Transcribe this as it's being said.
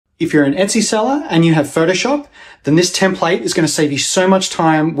If you're an Etsy seller and you have Photoshop, then this template is going to save you so much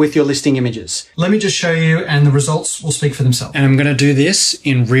time with your listing images. Let me just show you and the results will speak for themselves. And I'm going to do this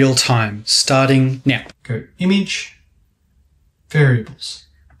in real time, starting now. Go Image, Variables,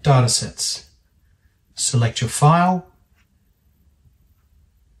 Datasets. Select your file.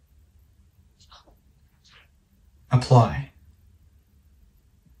 Apply.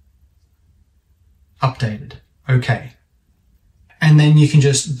 Updated. OK. And then you can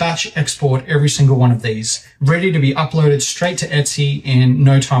just batch export every single one of these, ready to be uploaded straight to Etsy in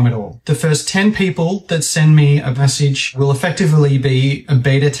no time at all. The first 10 people that send me a message will effectively be a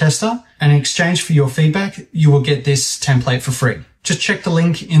beta tester, and in exchange for your feedback, you will get this template for free. Just check the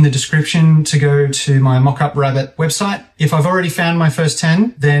link in the description to go to my Mockup Rabbit website. If I've already found my first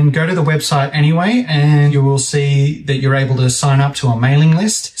 10, then go to the website anyway, and you will see that you're able to sign up to a mailing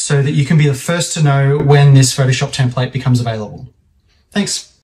list so that you can be the first to know when this Photoshop template becomes available. Thanks.